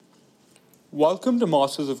Welcome to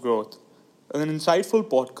Masters of Growth, an insightful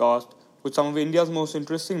podcast with some of India's most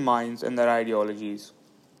interesting minds and their ideologies.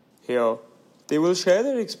 Here, they will share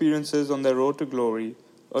their experiences on their road to glory,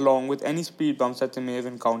 along with any speed bumps that they may have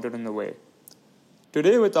encountered in the way.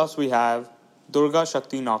 Today with us we have Durga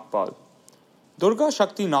Shakti Nagpal. Durga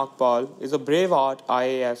Shakti Nagpal is a brave art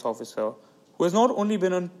IAS officer who has not only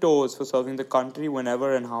been on tours for serving the country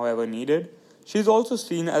whenever and however needed, she is also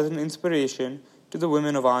seen as an inspiration to the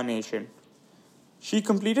women of our nation. She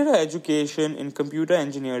completed her education in computer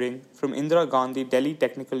engineering from Indira Gandhi Delhi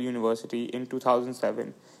Technical University in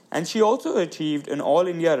 2007, and she also achieved an All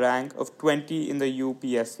India rank of 20 in the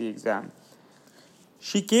UPSC exam.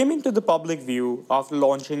 She came into the public view after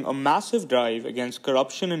launching a massive drive against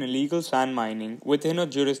corruption and illegal sand mining within her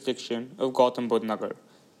jurisdiction of Gautam Budh Nagar.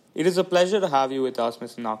 It is a pleasure to have you with us,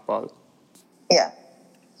 Mr. Nagpal. Yeah.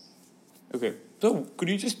 Okay, so could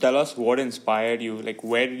you just tell us what inspired you? Like,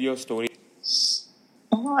 where did your story?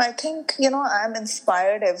 I think, I'm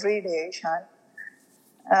inspired every day, Shan.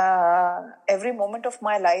 Every moment of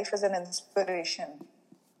my life is an inspiration.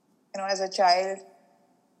 As a child,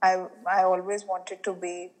 I always wanted to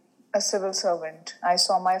be a civil servant. I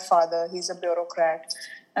saw my father, he's a bureaucrat.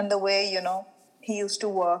 And the way, he used to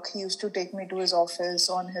work, he used to take me to his office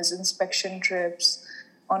on his inspection trips,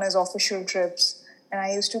 on his official trips. And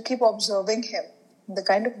I used to keep observing him, the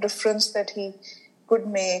kind of difference that he could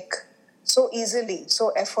make so easily, so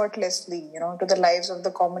effortlessly, to the lives of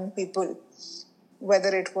the common people,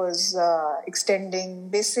 whether it was extending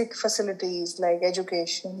basic facilities like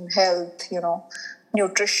education, health,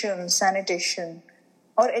 nutrition, sanitation,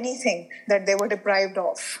 or anything that they were deprived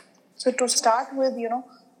of. So to start with,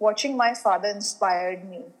 watching my father inspired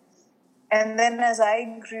me. And then as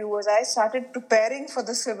I grew, as I started preparing for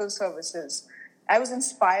the civil services, I was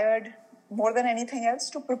inspired more than anything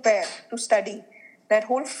else to prepare, to study. That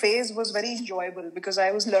whole phase was very enjoyable because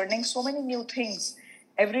I was learning so many new things.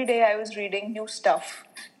 Every day I was reading new stuff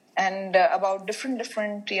and about different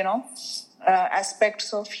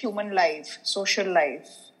aspects of human life, social life.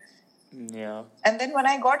 Yeah. And then when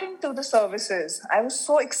I got into the services, I was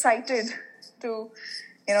so excited to,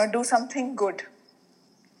 do something good.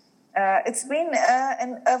 It's been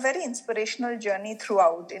a very inspirational journey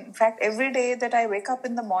throughout. In fact, every day that I wake up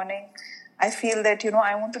in the morning, I feel that,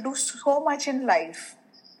 I want to do so much in life.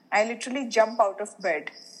 I literally jump out of bed.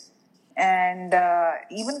 And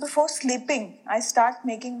even before sleeping, I start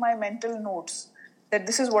making my mental notes that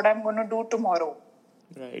this is what I'm going to do tomorrow.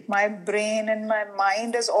 Right. My brain and my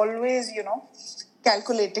mind is always,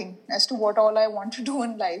 calculating as to what all I want to do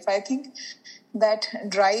in life. I think that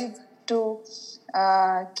drive to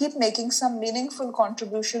keep making some meaningful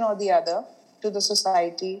contribution or the other to the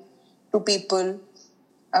society, to people,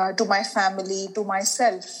 to my family, to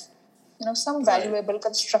myself, some valuable,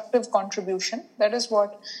 constructive contribution. That is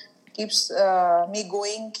what keeps me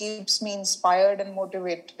going, keeps me inspired and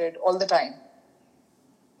motivated all the time.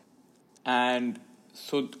 And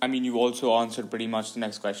so, you also answered pretty much the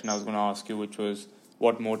next question I was going to ask you, which was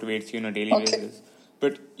what motivates you on a daily basis.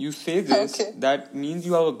 But you say this, that means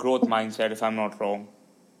you have a growth mindset, if I'm not wrong.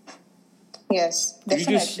 Yes, definitely.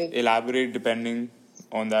 Could you just elaborate depending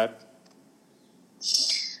on that?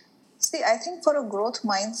 See, I think for a growth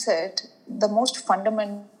mindset, the most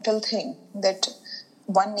fundamental thing that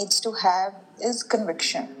one needs to have is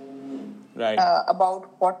conviction. Right. About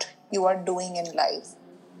what you are doing in life.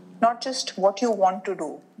 Not just what you want to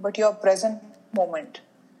do, but your present moment.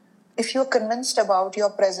 If you're convinced about your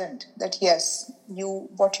present, that yes,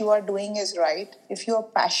 what you are doing is right, if you are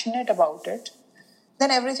passionate about it,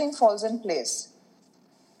 then everything falls in place.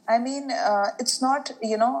 It's not,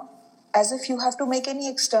 as if you have to make any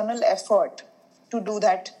external effort to do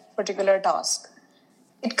that particular task.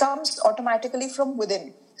 It comes automatically from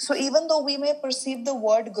within. So even though we may perceive the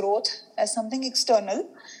word growth as something external,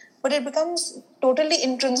 but it becomes totally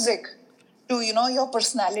intrinsic to, your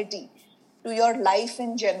personality, to your life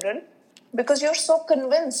in general, because you're so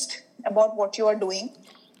convinced about what you are doing.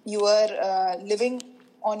 You are living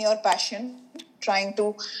on your passion, trying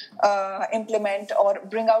to implement or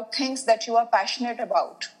bring out things that you are passionate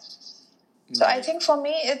about. So I think for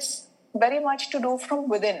me, it's very much to do from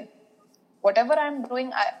within. Whatever I'm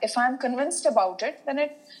doing, if I'm convinced about it, then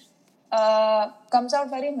it comes out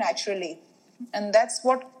very naturally. And that's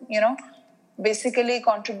what, basically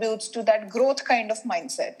contributes to that growth kind of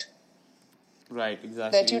mindset. Right,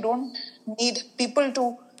 exactly. That you don't need people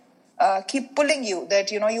to keep pulling you,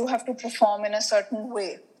 that, you have to perform in a certain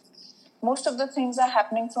way. Most of the things are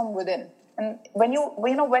happening from within. And when you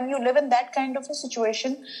live in that kind of a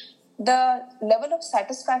situation, the level of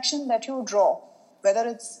satisfaction that you draw, whether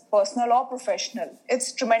it's personal or professional,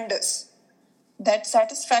 it's tremendous. that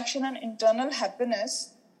satisfaction and internal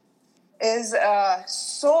happiness is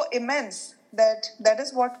so immense that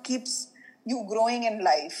is what keeps you growing in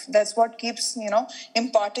life. That's what keeps,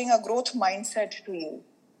 imparting a growth mindset to you.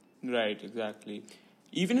 Right, exactly.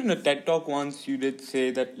 Even in a TED talk once, you did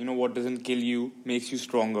say that, what doesn't kill you makes you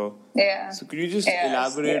stronger. Yeah. So could you just Yes,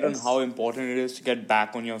 elaborate on yes. how important it is to get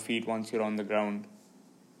back on your feet once you're on the ground?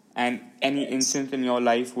 And any instance in your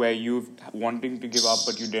life where you've wanting to give up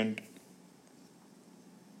but you didn't?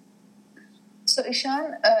 So,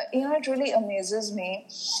 Ishan, it really amazes me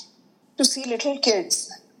to see little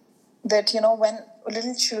kids that, when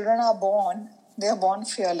little children are born, they are born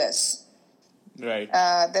fearless. Right.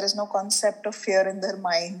 There is no concept of fear in their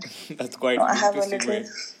mind. That's quite an interesting way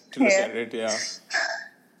to look at it, yeah.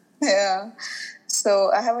 Yeah.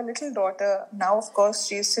 So I have a little daughter. Now, of course,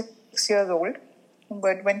 she is 6 years old.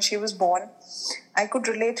 But when she was born, I could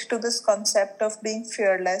relate to this concept of being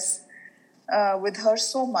fearless with her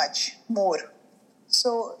so much more.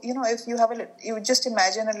 So, if you have you just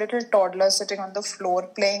imagine a little toddler sitting on the floor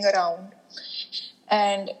playing around.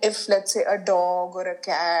 And if, let's say, a dog or a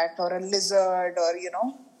cat or a lizard or,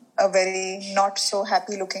 a very not so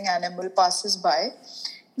happy looking animal passes by,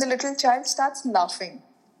 the little child starts laughing.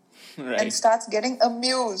 Right. And starts getting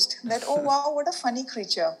amused that, oh, wow, what a funny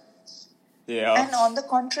creature. Yeah. And on the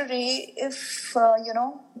contrary, if,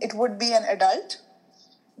 it would be an adult,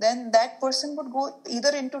 then that person would go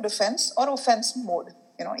either into defense or offense mode.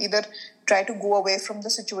 Either try to go away from the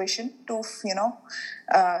situation to,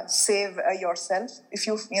 save yourself. If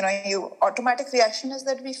your automatic reaction is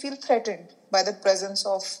that we feel threatened by the presence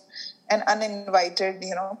of an uninvited,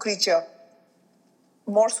 creature.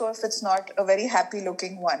 More so if it's not a very happy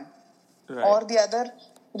looking one. Right. Or the other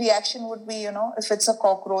reaction would be, if it's a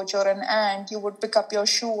cockroach or an ant, you would pick up your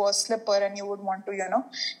shoe or slipper and you would want to,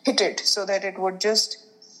 hit it so that it would just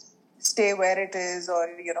stay where it is or,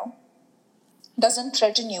 doesn't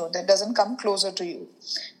threaten you, that doesn't come closer to you.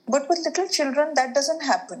 But with little children, that doesn't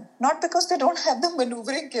happen. Not because they don't have the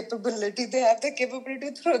maneuvering capability. They have the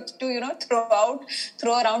capability to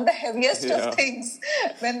throw around the heaviest of things.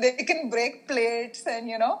 When they can break plates and,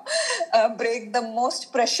 break the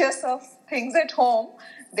most precious of things at home,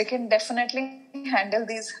 they can definitely handle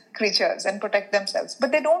these creatures and protect themselves.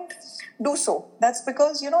 But they don't do so. That's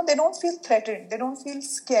because, they don't feel threatened. They don't feel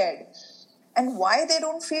scared. And why they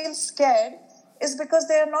don't feel scared is because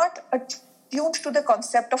they are not attuned to the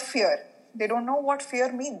concept of fear. They don't know what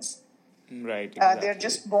fear means. Right. Exactly. They're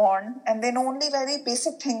just born and they know only very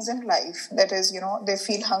basic things in life. That is, they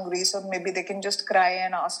feel hungry, so maybe they can just cry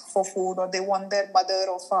and ask for food, or they want their mother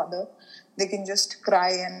or father. They can just cry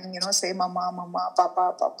and, say, mama, mama,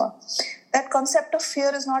 papa, papa. That concept of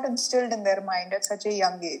fear is not instilled in their mind at such a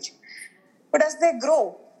young age. But as they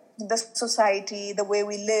grow, the society, the way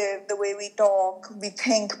we live, the way we talk, we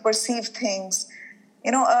think, perceive things,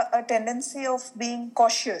 a tendency of being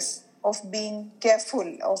cautious, of being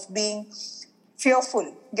careful, of being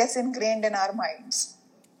fearful gets ingrained in our minds.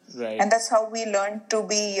 Right. And that's how we learn to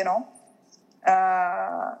be,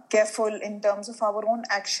 careful in terms of our own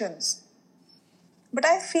actions. But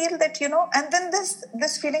I feel that, and then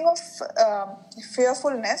this feeling of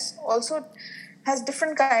fearfulness also has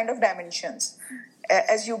different kind of dimensions.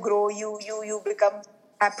 As you grow, you become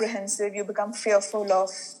apprehensive, you become fearful of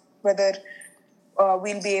whether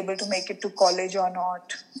we'll be able to make it to college or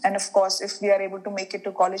not. And of course, if we are able to make it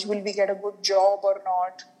to college, will we get a good job or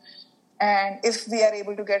not? And if we are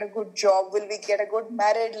able to get a good job, will we get a good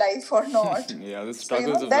married life or not? Yeah, the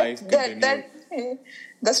struggles of life continue.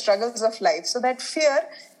 The struggles of life. So that fear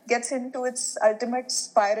gets into its ultimate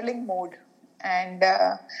spiraling mode. And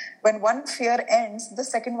when one fear ends, the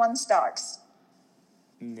second one starts.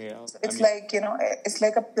 Yeah, so it's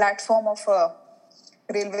like a platform of a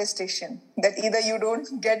railway station that either you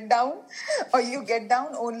don't get down or you get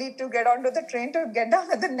down only to get onto the train to get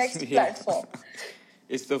down at the next platform.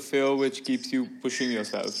 It's the fear which keeps you pushing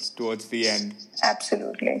yourself towards the end.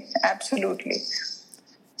 Absolutely.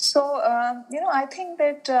 So, I think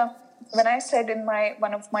that when I said in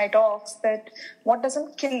one of my talks that what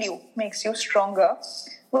doesn't kill you makes you stronger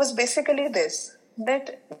was basically this,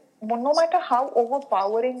 that no matter how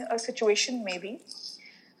overpowering a situation may be,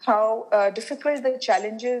 how difficult the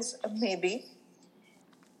challenges may be,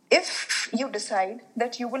 if you decide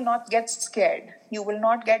that you will not get scared, you will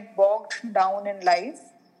not get bogged down in life,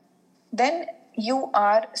 then you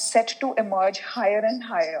are set to emerge higher and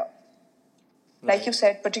higher. Right. Like you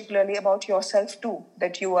said, particularly about yourself too,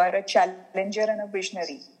 that you are a challenger and a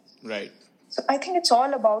visionary. Right. So I think it's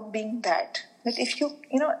all about being that if you,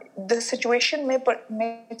 the situation may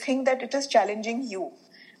think that it is challenging you,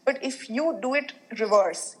 But if you do it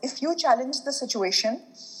reverse, if you challenge the situation,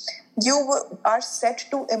 you are set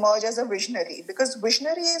to emerge as a visionary, because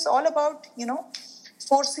visionary is all about,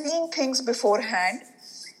 foreseeing things beforehand,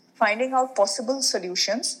 finding out possible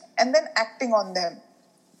solutions, and then acting on them.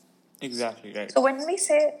 Exactly, right. So when we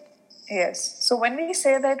say, yes, so when we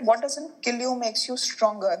say that what doesn't kill you makes you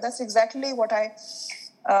stronger, that's exactly what I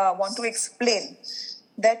want to explain.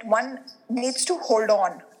 That one needs to hold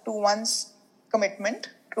on to one's commitment,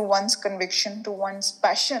 to one's conviction, to one's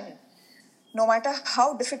passion, no matter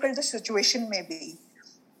how difficult the situation may be.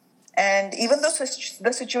 And even though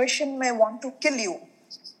the situation may want to kill you,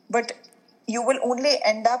 but you will only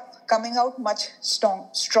end up coming out much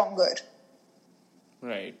stronger.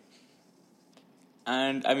 Right.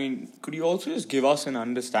 And I mean, could you also just give us an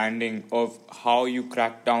understanding of how you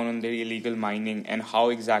cracked down on the illegal mining and how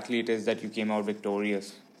exactly it is that you came out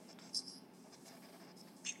victorious?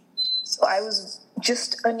 So I was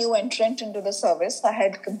just a new entrant into the service. I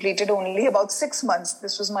had completed only about 6 months.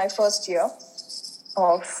 This was my first year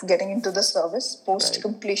of getting into the service, post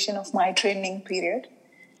completion of my training period.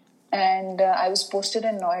 And I was posted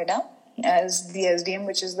in Noida as the SDM,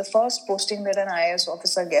 which is the first posting that an IAS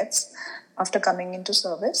officer gets after coming into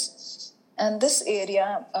service. And this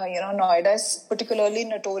area, Noida is particularly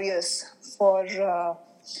notorious for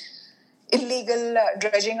illegal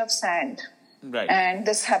dredging of sand. Right. And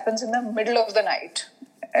this happens in the middle of the night,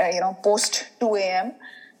 post 2 a.m.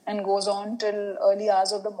 and goes on till early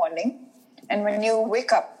hours of the morning. And when you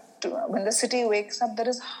wake up, when the city wakes up, there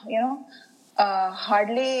is,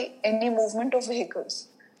 hardly any movement of vehicles.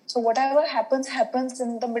 So whatever happens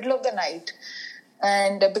in the middle of the night.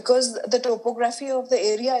 And because the topography of the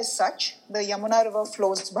area is such, the Yamuna River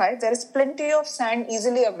flows by, there is plenty of sand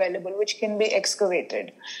easily available, which can be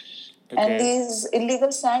excavated. Okay. And these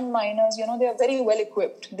illegal sand miners, they are very well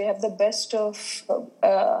equipped. They have the best of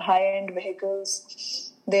high-end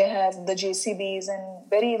vehicles. They have the JCBs and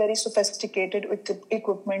very, very sophisticated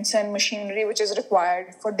equipments and machinery which is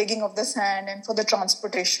required for digging of the sand and for the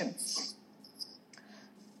transportation.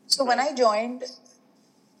 So when I joined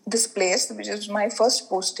this place, which is my first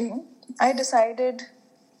posting, I decided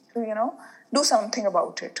to, do something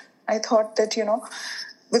about it. I thought that,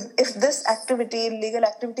 if this activity, illegal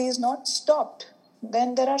activity, is not stopped,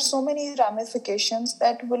 then there are so many ramifications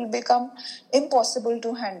that will become impossible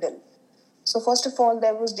to handle. So first of all,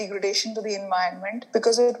 there was degradation to the environment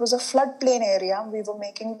because it was a floodplain area. We were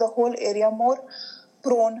making the whole area more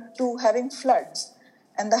prone to having floods.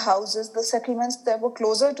 And the houses, the settlements that were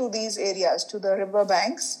closer to these areas, to the river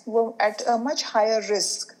banks, were at a much higher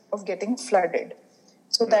risk of getting flooded.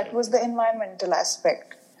 So that was the environmental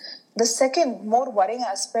aspect. The second, more worrying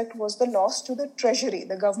aspect was the loss to the treasury,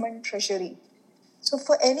 the government treasury. So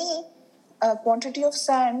for any quantity of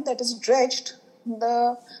sand that is dredged,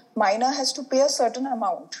 the miner has to pay a certain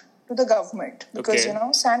amount to the government because,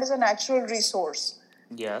 sand is a natural resource.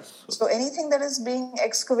 Yes. So anything that is being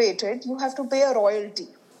excavated, you have to pay a royalty.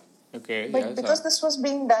 Okay. But because this was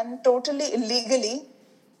being done totally illegally,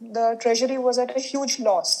 the treasury was at a huge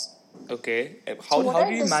loss. Okay. How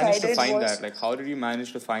did you manage to find that? Like, how did you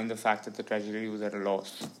manage to find the fact that the treasury was at a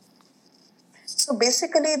loss? So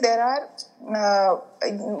basically, there are,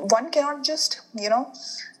 one cannot just,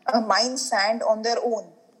 mine sand on their own.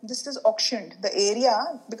 This is auctioned. The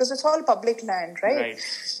area, because it's all public land, right?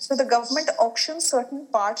 So the government auctions certain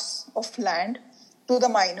parts of land to the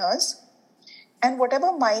miners. And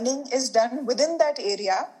whatever mining is done within that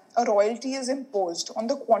area, a royalty is imposed on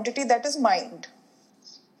the quantity that is mined.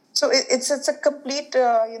 So it's a complete,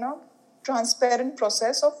 transparent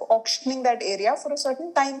process of auctioning that area for a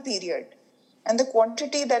certain time period. And the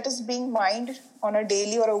quantity that is being mined on a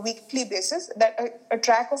daily or a weekly basis, that a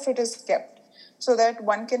track of it is kept so that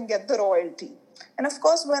one can get the royalty. And of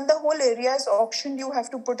course, when the whole area is auctioned, you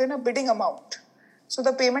have to put in a bidding amount. So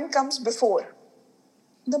the payment comes before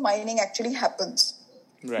the mining actually happens.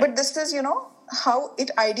 Right. But this is, how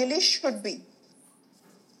it ideally should be.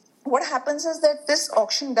 What happens is that this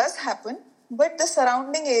auction does happen, but the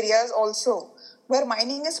surrounding areas also, where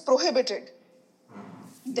mining is prohibited,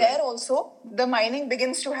 there also the mining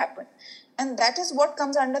begins to happen. And that is what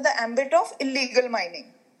comes under the ambit of illegal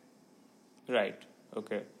mining. Right.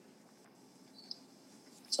 Okay.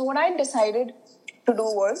 So what I decided to do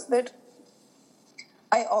was that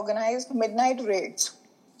I organized midnight raids.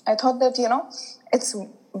 I thought that, it's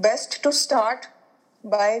best to start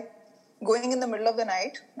by going in the middle of the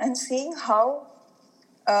night and seeing how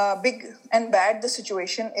big and bad the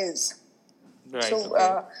situation is. Right.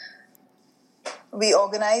 So we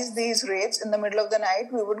organized these raids in the middle of the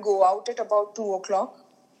night. We would go out at about 2 o'clock.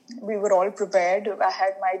 We were all prepared. I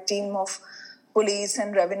had my team of police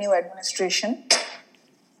and revenue administration.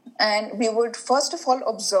 And we would first of all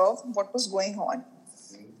observe what was going on.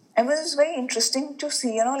 And it was very interesting to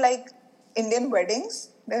see, like Indian weddings,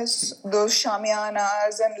 there's those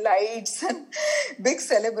shamianas and lights and big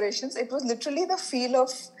celebrations. It was literally the feel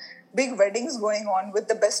of big weddings going on with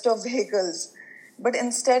the best of vehicles. But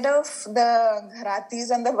instead of the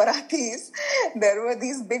gharatis and the baratis, there were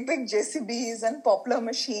these big, big JCBs and poplar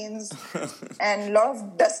machines and a lot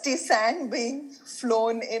of dusty sand being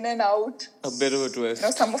flown in and out. A bit of a twist.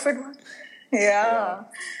 Some of it was, yeah.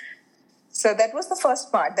 So that was the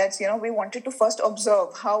first part. That's, we wanted to first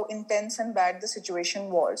observe how intense and bad the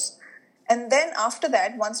situation was. And then after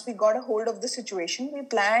that, once we got a hold of the situation, we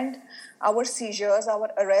planned our seizures,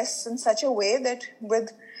 our arrests in such a way that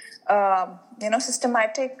with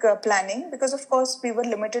systematic planning, because of course we were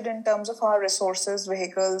limited in terms of our resources,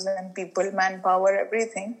 vehicles and people, manpower,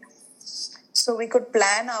 everything. So we could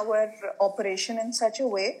plan our operation in such a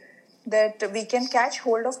way that we can catch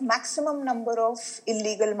hold of maximum number of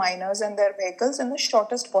illegal miners and their vehicles in the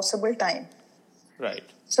shortest possible time. Right.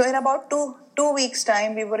 So in about two weeks'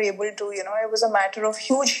 time, we were able to, it was a matter of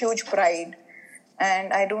huge, huge pride.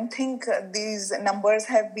 And I don't think these numbers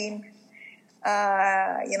have been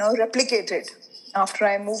replicated after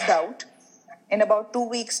I moved out. In about 2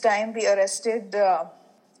 weeks' time, we arrested,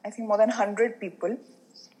 I think, more than 100 people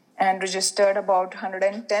and registered about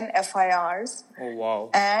 110 FIRs. Oh, wow.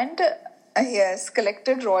 And,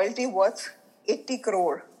 collected royalty worth 80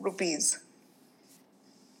 crore rupees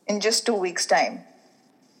in just 2 weeks' time.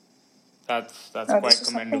 That's quite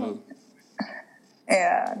commendable.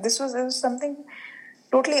 This was something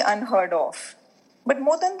totally unheard of. But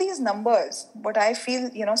more than these numbers, what I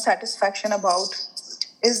feel, satisfaction about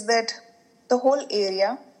is that the whole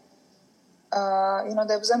area,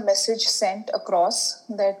 there was a message sent across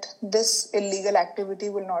that this illegal activity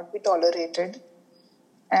will not be tolerated.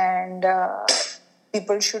 And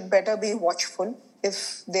people should better be watchful.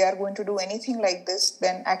 If they are going to do anything like this,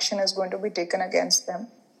 then action is going to be taken against them.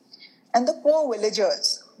 And the poor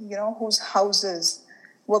villagers, whose houses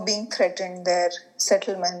were being threatened, their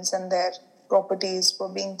settlements and their properties were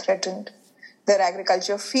being threatened. Their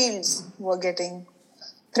agriculture fields were getting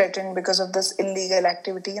threatened because of this illegal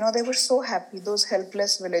activity. They were so happy, those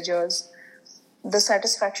helpless villagers. The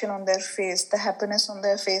satisfaction on their face, the happiness on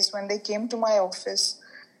their face when they came to my office.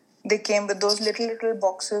 They came with those little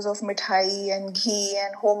boxes of mithai and ghee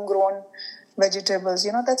and homegrown vegetables.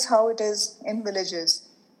 That's how it is in villages.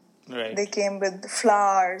 Right. They came with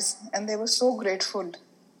flowers and they were so grateful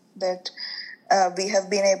that we have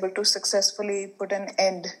been able to successfully put an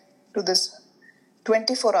end to this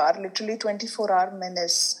 24-hour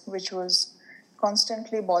menace, which was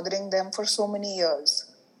constantly bothering them for so many years.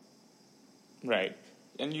 Right.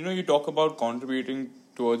 And you talk about contributing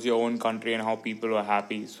towards your own country and how people are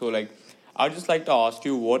happy. So I'd just like to ask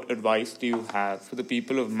you, what advice do you have for the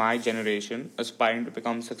people of my generation aspiring to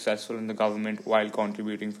become successful in the government while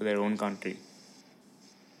contributing for their own country?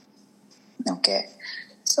 Okay.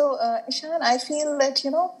 So, Ishan, I feel that,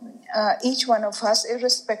 each one of us,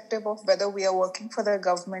 irrespective of whether we are working for the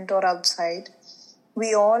government or outside,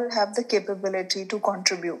 we all have the capability to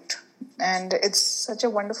contribute. And it's such a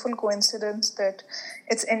wonderful coincidence that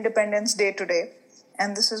it's Independence Day today.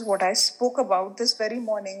 And this is what I spoke about this very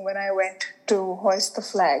morning when I went to hoist the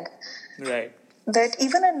flag. Right. That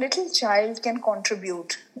even a little child can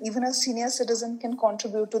contribute, even a senior citizen can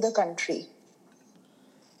contribute to the country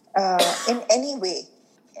in any way,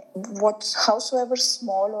 howsoever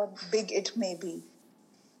small or big it may be.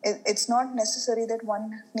 It's not necessary that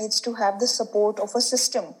one needs to have the support of a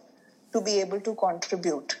system to be able to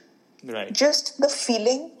contribute. Right. Just the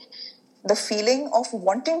feeling of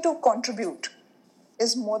wanting to contribute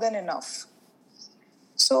is more than enough.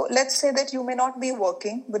 So let's say that you may not be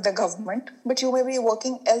working with the government, but you may be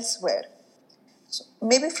working elsewhere. So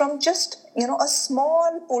maybe from just, a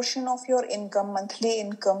small portion of your income, monthly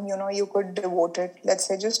income, you could devote it, let's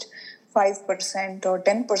say just 5% or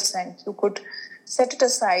 10%. You could set it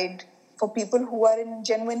aside for people who are in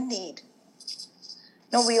genuine need.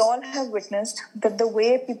 Now, we all have witnessed that the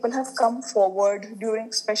way people have come forward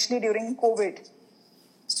especially during COVID,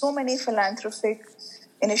 so many philanthropic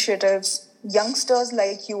initiatives, youngsters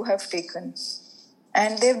like you have taken.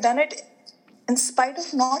 And they've done it in spite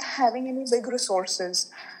of not having any big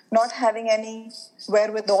resources, not having any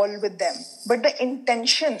wherewithal with them. But the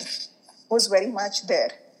intention was very much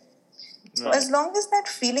there. So as long as that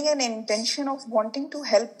feeling and intention of wanting to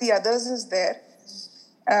help the others is there,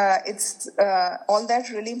 it's all that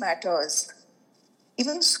really matters.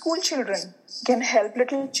 Even school children can help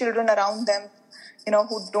little children around them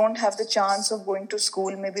who don't have the chance of going to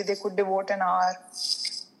school, maybe they could devote an hour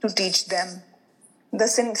to teach them. The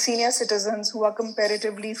senior citizens who are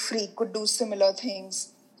comparatively free could do similar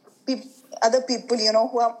things. Other people,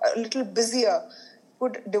 who are a little busier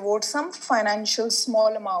could devote some financial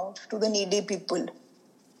small amount to the needy people.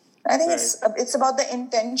 I think it's about the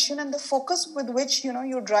intention and the focus with which,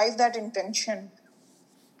 you drive that intention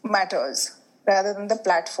matters rather than the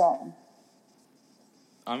platform.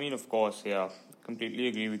 I mean, of course, yeah. Completely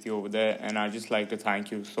agree with you over there. And I'd just like to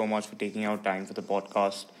thank you so much for taking out time for the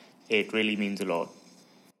podcast. It really means a lot.